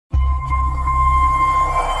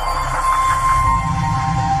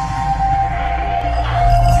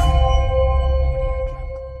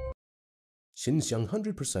Xinjiang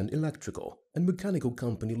 100% Electrical and Mechanical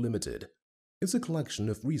Company Limited is a collection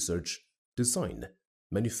of research, design,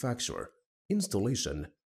 manufacture, installation,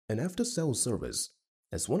 and after-sales service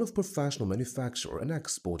as one of professional manufacturer and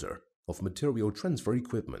exporter of material transfer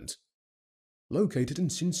equipment. Located in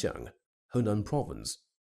Xinjiang, Henan Province,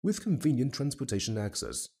 with convenient transportation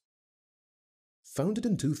access. Founded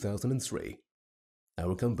in 2003,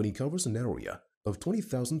 our company covers an area of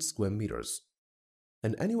 20,000 square meters.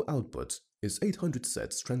 An annual output is 800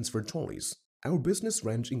 sets transfer trolleys. Our business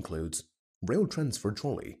range includes rail transfer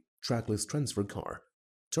trolley, trackless transfer car,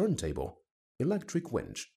 turntable, electric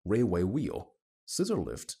winch, railway wheel, scissor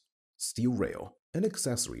lift, steel rail, and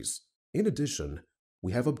accessories. In addition,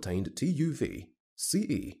 we have obtained TUV,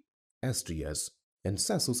 CE, SGS, and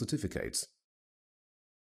CESL certificates.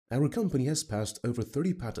 Our company has passed over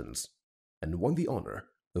 30 patents and won the honor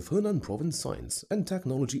of Henan Province Science and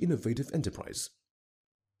Technology Innovative Enterprise,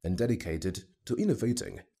 and dedicated to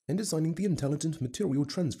innovating and designing the intelligent material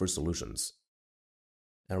transfer solutions.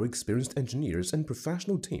 Our experienced engineers and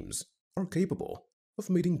professional teams are capable of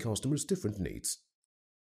meeting customers' different needs.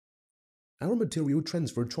 Our material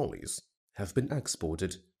transfer trolleys have been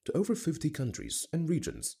exported to over 50 countries and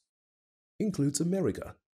regions. Includes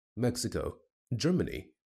America, Mexico, Germany,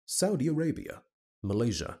 Saudi Arabia,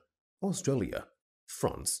 Malaysia, Australia,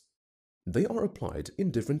 France. They are applied in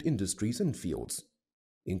different industries and fields,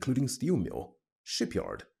 including steel mill,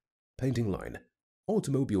 shipyard, painting line,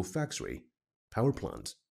 automobile factory, power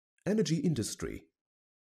plant, energy industry.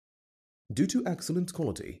 Due to excellent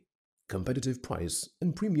quality, competitive price,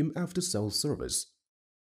 and premium after-sales service,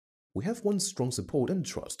 we have won strong support and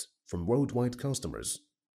trust from worldwide customers.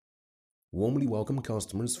 Warmly welcome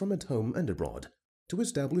customers from at home and abroad to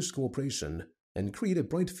establish cooperation and create a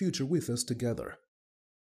bright future with us together.